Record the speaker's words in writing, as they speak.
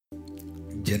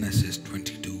Genesis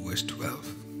 22 verse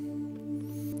 12.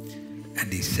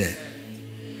 And he said,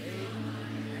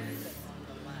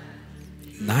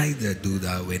 neither do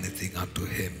thou anything unto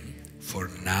him, for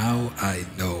now I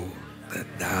know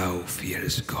that thou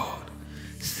fearest God,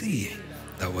 seeing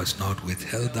thou hast not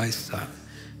withheld thy son,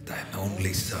 thine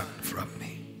only son, from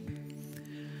me.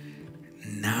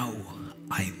 Now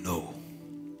I know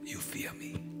you fear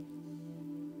me.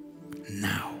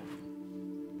 Now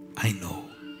I know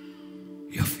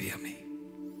you fear me.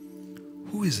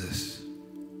 Who is this?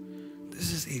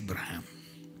 This is Abraham.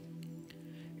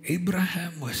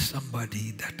 Abraham was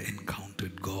somebody that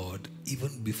encountered God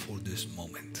even before this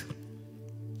moment.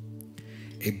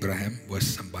 Abraham was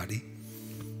somebody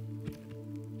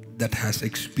that has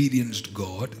experienced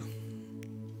God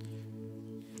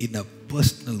in a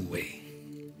personal way.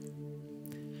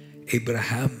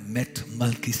 Abraham met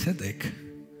Melchizedek,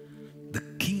 the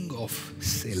king of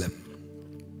Salem,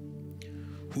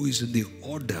 who is in the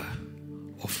order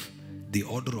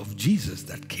of Jesus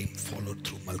that came followed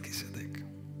through Melchizedek.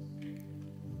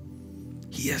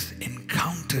 He has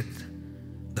encountered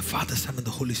the Father, Son, and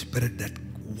the Holy Spirit that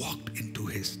walked into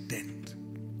his tent.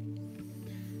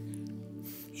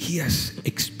 He has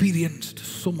experienced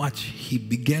so much, he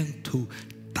began to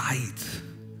tithe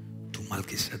to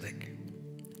Melchizedek,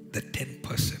 the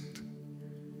 10%.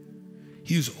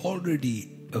 He is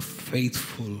already a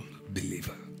faithful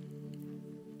believer.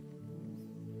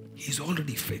 He's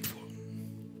already faithful.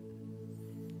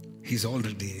 He's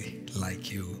already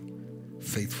like you,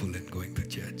 faithful in going to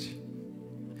church.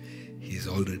 He's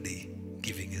already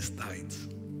giving his tithes.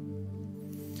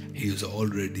 He is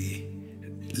already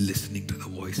listening to the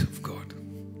voice of God.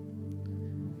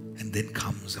 And then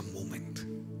comes a moment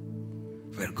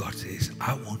where God says,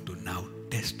 I want to now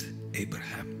test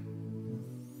Abraham.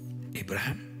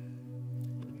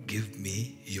 Abraham, give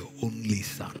me your only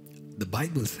son. The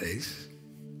Bible says,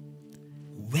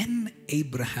 when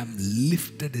Abraham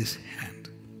lifted his hand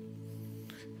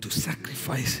to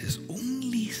sacrifice his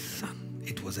only son,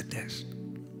 it was a test.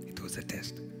 It was a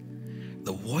test.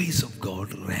 The voice of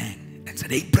God rang and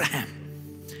said, Abraham,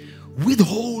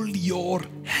 withhold your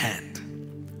hand,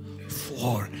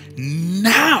 for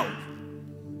now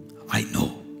I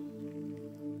know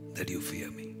that you fear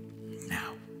me.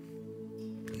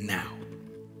 Now.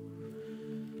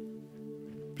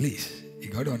 Please, you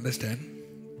got to understand,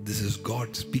 this is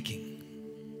God speaking.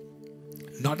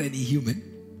 Not any human.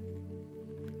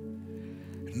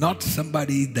 Not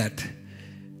somebody that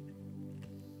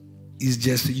is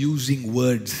just using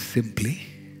words simply.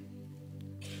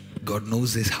 God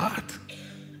knows his heart.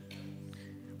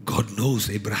 God knows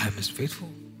Abraham is faithful.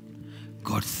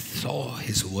 God saw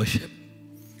his worship.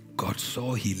 God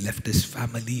saw he left his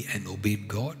family and obeyed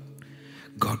God.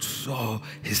 God saw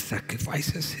his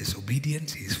sacrifices, his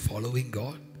obedience. He is following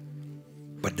God.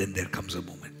 But then there comes a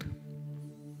moment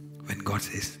when God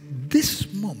says,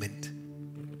 this moment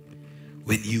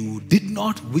when you did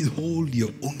not withhold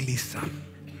your only son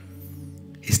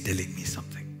is telling me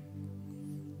something.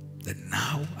 That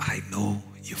now I know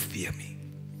you fear me.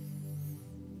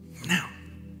 Now,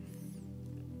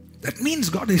 that means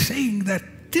God is saying that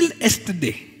till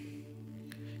yesterday,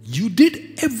 you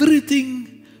did everything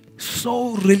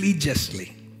so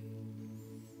religiously.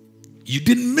 You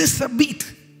didn't miss a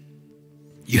beat.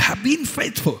 You have been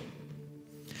faithful.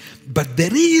 But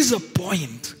there is a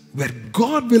point where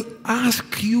God will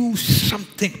ask you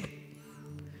something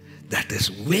that is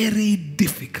very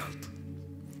difficult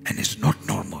and is not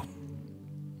normal.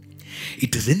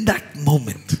 It is in that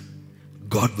moment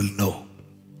God will know,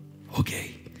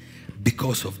 okay,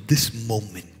 because of this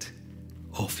moment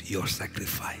of your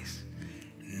sacrifice,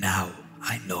 now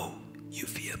I know you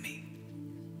fear me.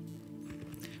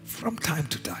 From time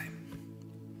to time,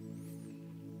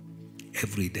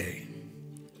 every day,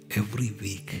 every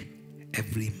week,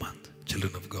 every month,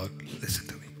 children of God, listen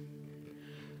to me.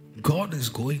 God is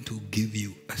going to give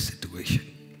you a situation,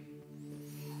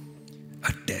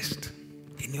 a test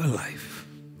in your life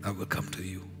that will come to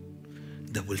you,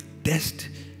 that will test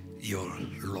your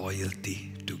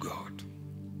loyalty to God.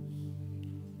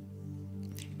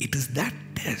 It is that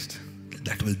test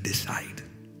that will decide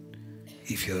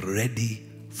if you're ready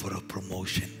for a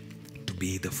promotion to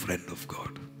be the friend of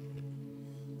God.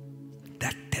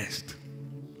 That test.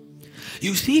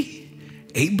 You see,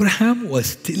 Abraham was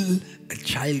still a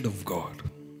child of God.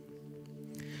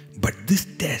 But this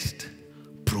test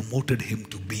promoted him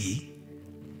to be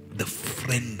the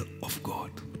friend of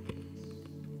God.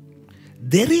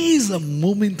 There is a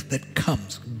moment that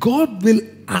comes. God will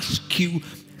ask you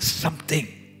something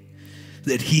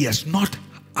that He has not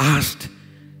asked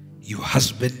your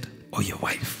husband or your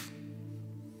wife.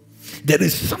 There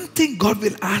is something God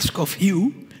will ask of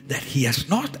you that He has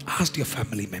not asked your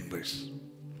family members.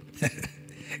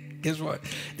 Guess what?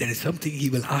 There is something He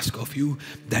will ask of you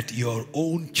that your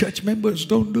own church members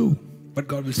don't do. But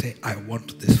God will say, I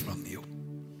want this from you.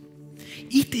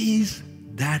 It is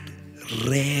that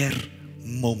rare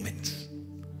moment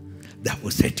that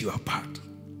will set you apart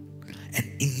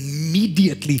and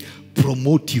immediately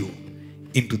promote you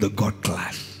into the God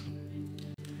class.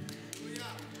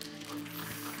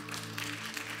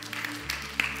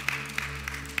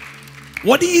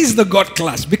 What is the God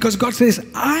class? Because God says,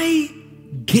 I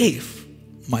gave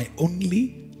my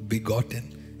only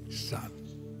begotten Son.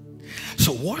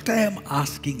 So what I am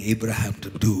asking Abraham to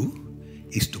do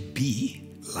is to be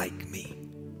like me.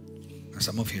 Now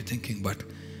some of you are thinking, but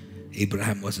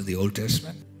Abraham was in the Old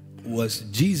Testament. Was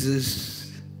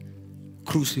Jesus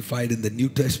crucified in the New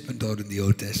Testament or in the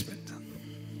Old Testament?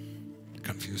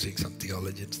 Confusing some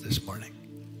theologians this morning.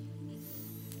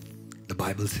 The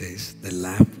Bible says the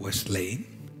Lamb was slain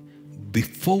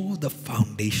before the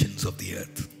foundations of the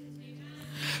earth.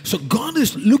 So God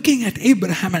is looking at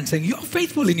Abraham and saying, you're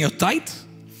faithful in your tithes.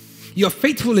 You're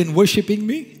faithful in worshiping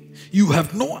me. You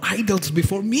have no idols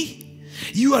before me.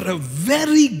 You are a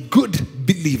very good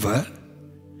believer.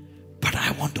 But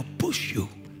I want to push you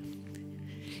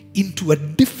into a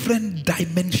different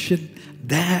dimension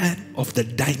than of the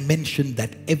dimension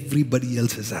that everybody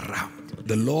else is around.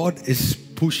 The Lord is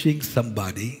pushing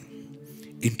somebody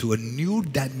into a new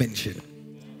dimension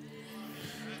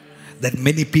that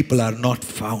many people are not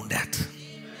found at.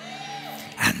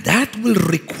 And that will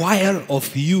require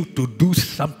of you to do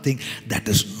something that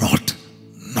is not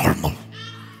normal.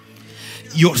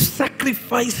 Your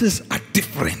sacrifices are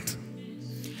different.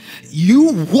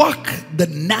 You walk the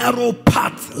narrow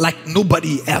path like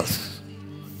nobody else.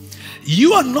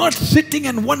 You are not sitting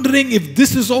and wondering if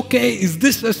this is okay, is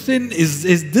this a sin,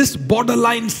 is this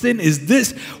borderline sin, is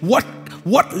this, what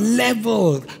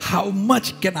level, how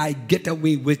much can I get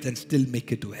away with and still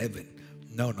make it to heaven?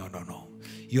 No.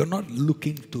 You're not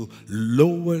looking to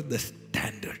lower the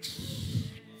standards.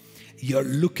 You're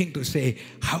looking to say,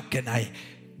 how can I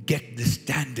get the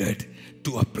standard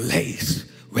to a place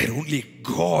where only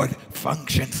God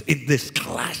functions in this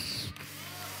class?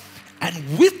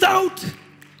 And without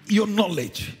your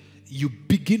knowledge, you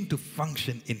begin to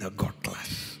function in a God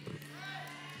class.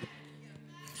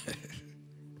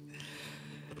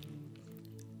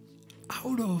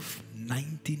 Out of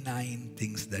 99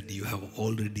 things that you have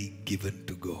already given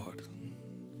to God,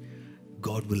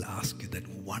 God will ask you that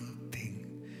one thing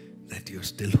that you're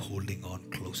still holding on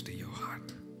close to your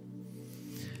heart.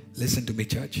 Listen to me,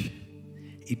 church.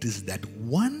 It is that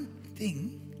one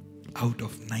thing out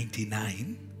of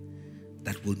 99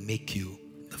 that will make you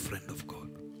the friend of God.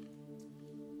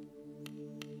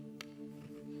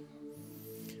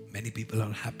 Many people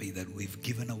are happy that we've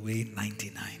given away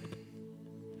 99.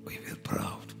 We feel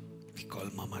proud. We call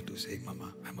Mama to say,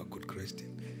 Mama, I'm a good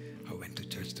Christian. I went to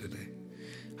church today.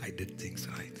 I did things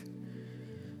right.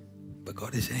 But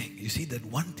God is saying, you see that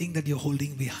one thing that you're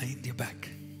holding behind your back?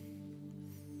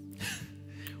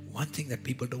 One thing that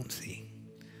people don't see.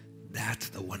 That's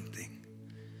the one thing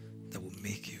that will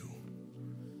make you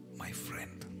my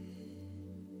friend.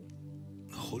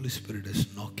 The Holy Spirit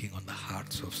is knocking on the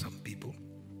hearts of some people.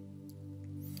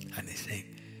 And He's saying,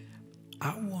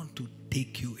 I want to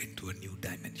take you into a new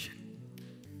dimension.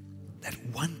 That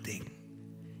one thing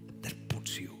that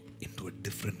puts you into a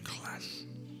different class.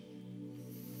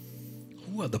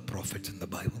 Who are the prophets in the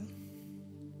Bible?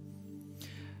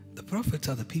 The prophets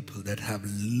are the people that have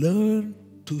learned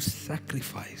to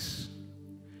sacrifice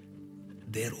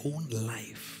their own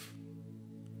life,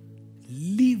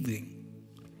 leaving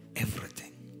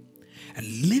everything and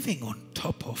living on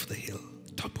top of the hill,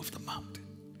 top of the mountain,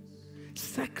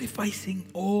 sacrificing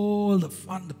all the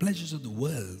fun, the pleasures of the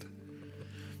world,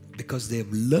 because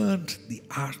they've learned the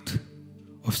art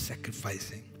of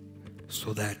sacrificing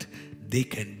so that they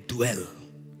can dwell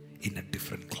in a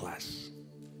different class.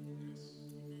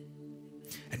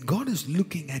 And God is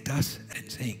looking at us and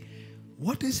saying,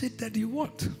 what is it that you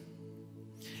want?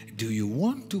 Do you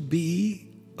want to be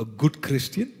a good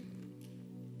Christian?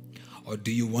 Or do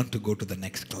you want to go to the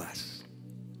next class?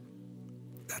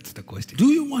 That's the question.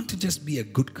 Do you want to just be a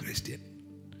good Christian?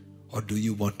 Or do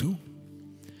you want to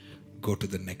go to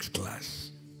the next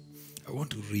class? I want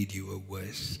to read you a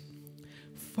verse.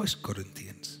 1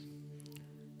 Corinthians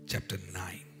chapter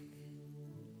 9,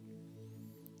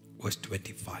 verse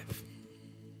 25.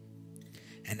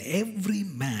 And every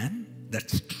man that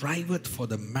striveth for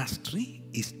the mastery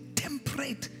is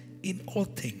temperate in all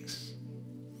things.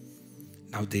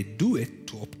 Now they do it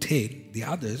to obtain, the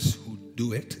others who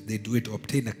do it? They do it to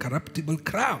obtain a corruptible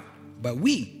crown. But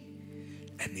we,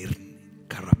 an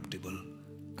incorruptible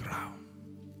crown.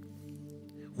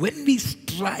 When we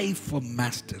strive for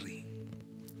mastery,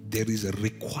 there is a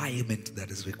requirement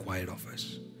that is required of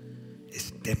us.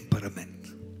 It's temperament.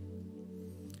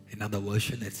 In another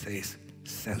version, it says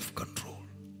self-control.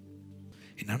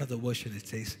 In another version, it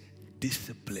says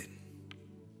discipline.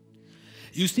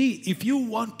 You see, if you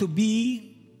want to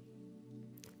be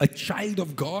a child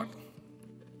of God,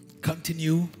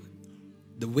 continue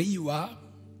the way you are.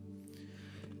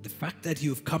 The fact that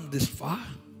you've come this far,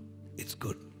 it's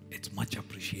good. It's much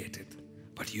appreciated.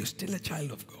 But you're still a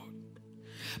child of God.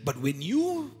 But when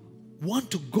you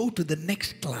want to go to the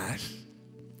next class,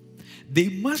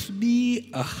 there must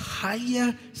be a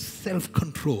higher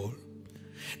self-control.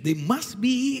 There must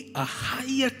be a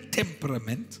higher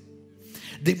temperament.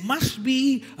 There must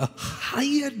be a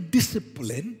higher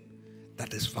discipline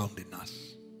that is found in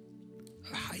us.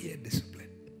 A higher discipline.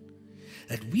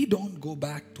 That we don't go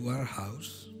back to our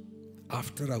house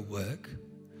after our work,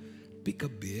 pick a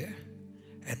beer,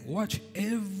 and watch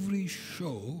every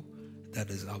show that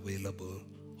is available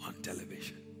on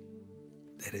television.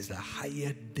 There is a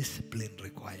higher discipline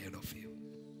required of you.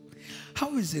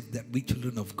 How is it that we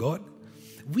children of God,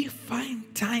 we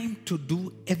find time to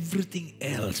do everything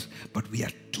else, but we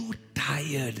are too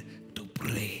tired to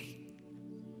pray?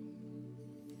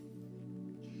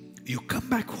 You come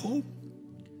back home,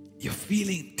 you're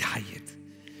feeling tired,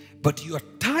 but you are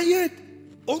tired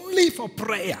only for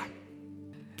prayer.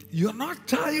 You're not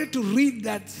tired to read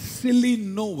that silly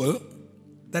novel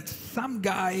that some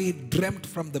guy dreamt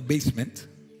from the basement,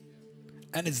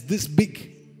 and it's this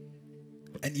big.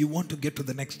 And you want to get to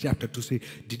the next chapter to say,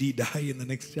 did he die in the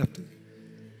next chapter?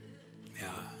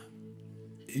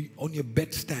 Yeah. On your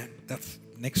bedstand, that's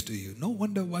next to you. No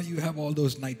wonder why you have all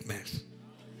those nightmares.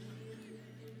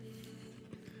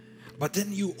 But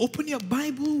then you open your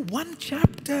Bible, one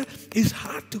chapter is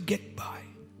hard to get by.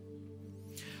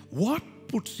 What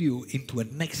puts you into a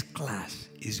next class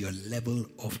is your level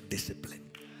of discipline.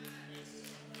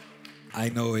 I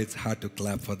know it's hard to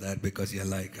clap for that because you're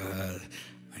like,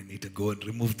 I need to go and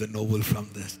remove the novel from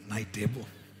the night table.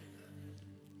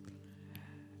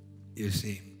 You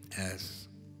see, as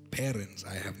parents,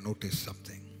 I have noticed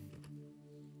something.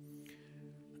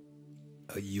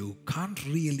 You can't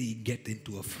really get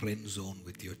into a friend zone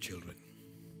with your children.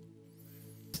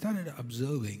 I started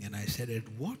observing and I said, at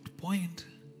what point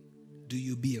do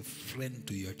you be a friend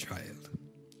to your child?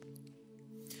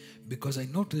 Because I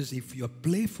notice if you're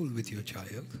playful with your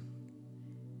child,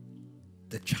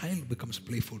 the child becomes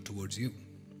playful towards you.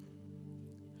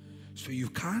 So you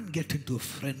can't get into a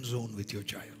friend zone with your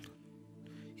child.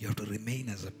 You have to remain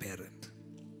as a parent.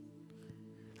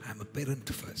 I'm a parent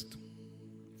first.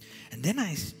 And then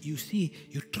you see,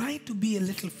 you try to be a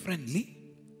little friendly,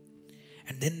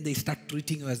 and then they start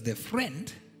treating you as their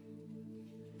friend,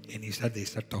 and they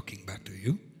start talking back to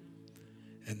you.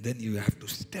 And then you have to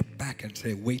step back and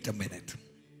say, wait a minute.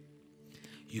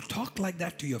 You talk like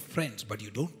that to your friends, but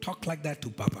you don't talk like that to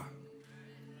Papa.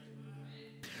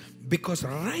 Because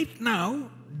right now,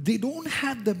 they don't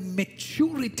have the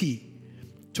maturity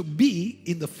to be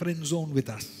in the friend zone with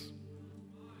us.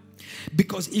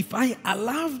 Because if I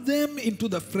allow them into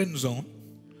the friend zone,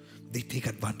 they take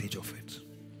advantage of it.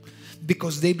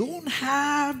 Because they don't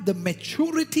have the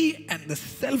maturity and the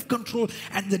self-control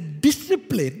and the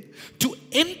discipline to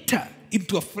enter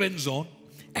into a friend zone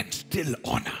and still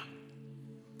honor.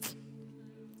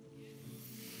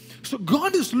 So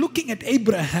God is looking at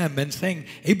Abraham and saying,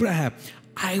 Abraham,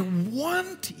 I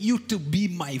want you to be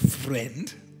my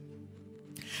friend.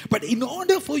 But in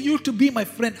order for you to be my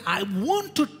friend, I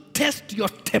want to test your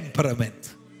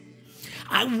temperament.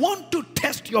 I want to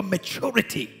test your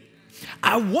maturity.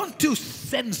 I want to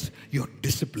sense your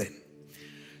discipline.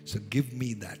 So give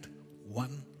me that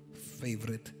one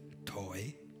favorite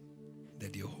toy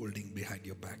that you're holding behind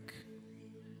your back.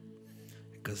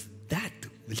 Because that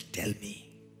will tell me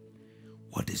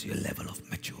what is your level of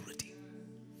maturity.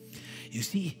 You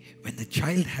see, when the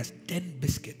child has 10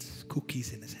 biscuits,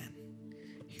 cookies in his hand,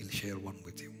 he'll share one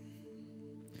with you.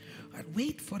 I'd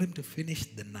wait for him to finish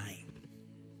the 9.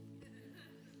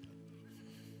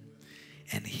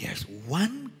 And he has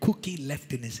one cookie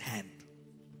left in his hand.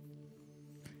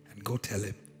 And go tell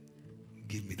him,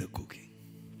 give me the cookie.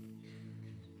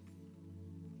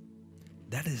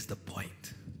 That is the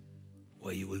point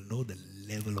where you will know the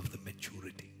level of the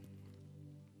maturity.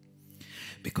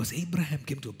 Because Abraham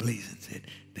came to a place and said,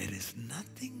 there is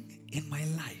nothing in my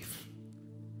life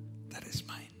that is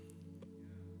mine.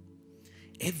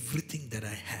 Everything that I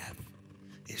have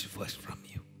is first from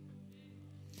you.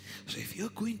 So if you're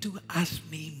going to ask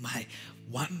me, my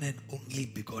one and only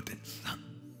begotten Son,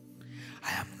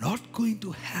 I am not going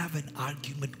to have an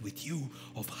argument with you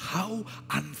of how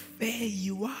unfair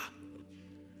you are,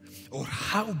 or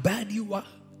how bad you are,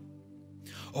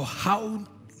 or how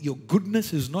your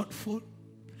goodness is not full.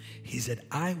 He said,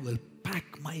 I will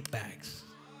pack my bags.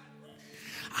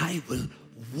 I will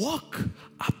walk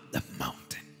up the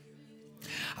mountain.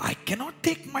 I cannot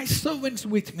take my servants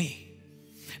with me,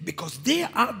 because they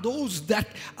are those that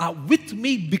are with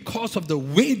me because of the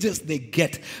wages they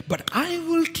get. But I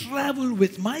will travel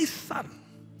with my Son,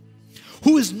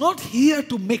 who is not here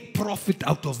to make profit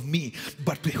out of me,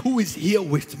 but who is here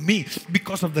with me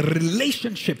because of the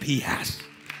relationship he has.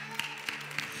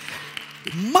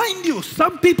 Mind you,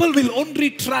 some people will only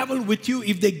travel with you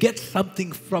if they get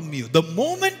something from you. The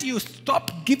moment you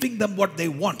stop giving them what they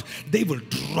want, they will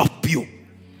drop you.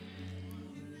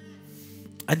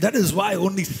 And that is why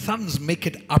only sons make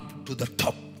it up to the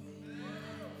top.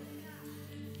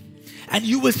 And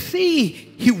you will see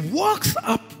he walks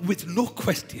up with no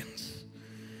questions.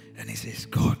 And he says,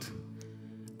 God,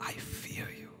 I fear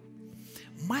you.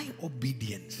 My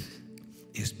obedience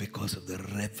is because of the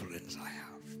reverence I have.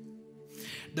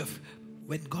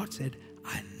 When God said,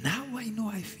 and now I know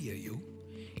I fear you,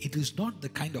 it is not the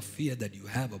kind of fear that you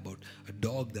have about a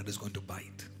dog that is going to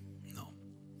bite. No.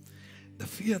 The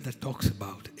fear that talks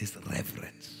about is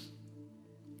reverence.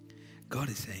 God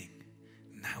is saying,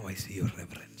 now I see your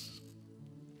reverence.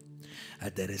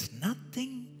 There is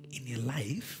nothing in your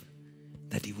life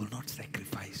that you will not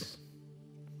sacrifice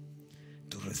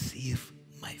to receive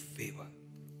my favor,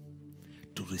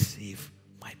 to receive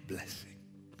my blessing.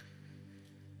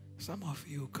 Some of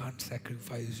you can't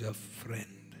sacrifice your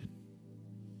friend.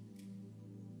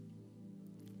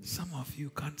 Some of you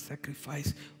can't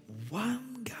sacrifice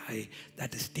one guy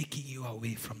that is taking you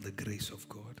away from the grace of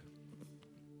God.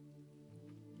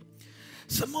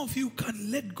 Some of you can't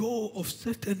let go of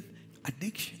certain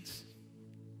addictions.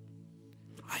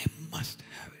 I must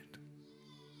have it.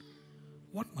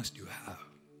 What must you have?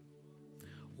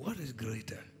 What is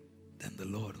greater than the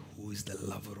Lord, who is the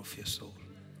lover of your soul?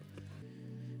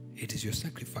 It is your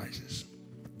sacrifices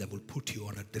that will put you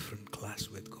on a different class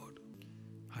with God.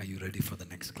 Are you ready for the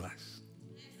next class?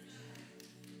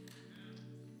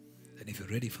 And if you're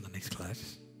ready for the next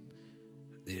class,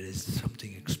 there is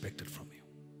something expected from you.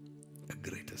 A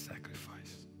greater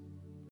sacrifice.